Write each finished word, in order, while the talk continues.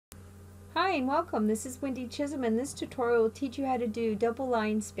Hi and welcome. This is Wendy Chisholm, and this tutorial will teach you how to do double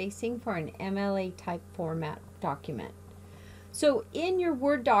line spacing for an MLA type format document. So in your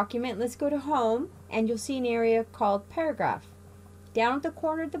Word document, let's go to Home, and you'll see an area called Paragraph. Down at the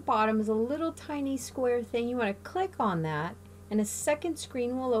corner at the bottom is a little tiny square thing. You want to click on that, and a second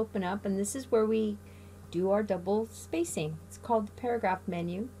screen will open up, and this is where we do our double spacing. It's called the Paragraph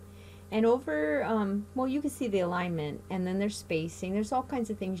menu. And over, well, you can see the alignment, and then there's spacing. There's all kinds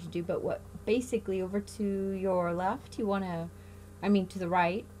of things you do, but basically over to your left, you want to, to the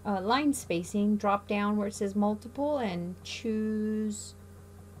right, line spacing, drop down where it says multiple and choose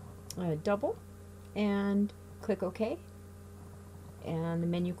double, and click OK. And the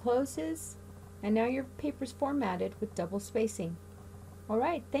menu closes, and now your paper's formatted with double spacing.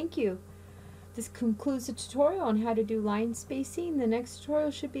 Alright, thank you. This concludes the tutorial on how to do line spacing. The next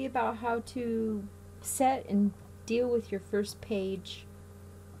tutorial should be about how to set and deal with your first page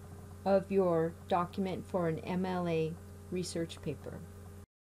of your document for an MLA research paper.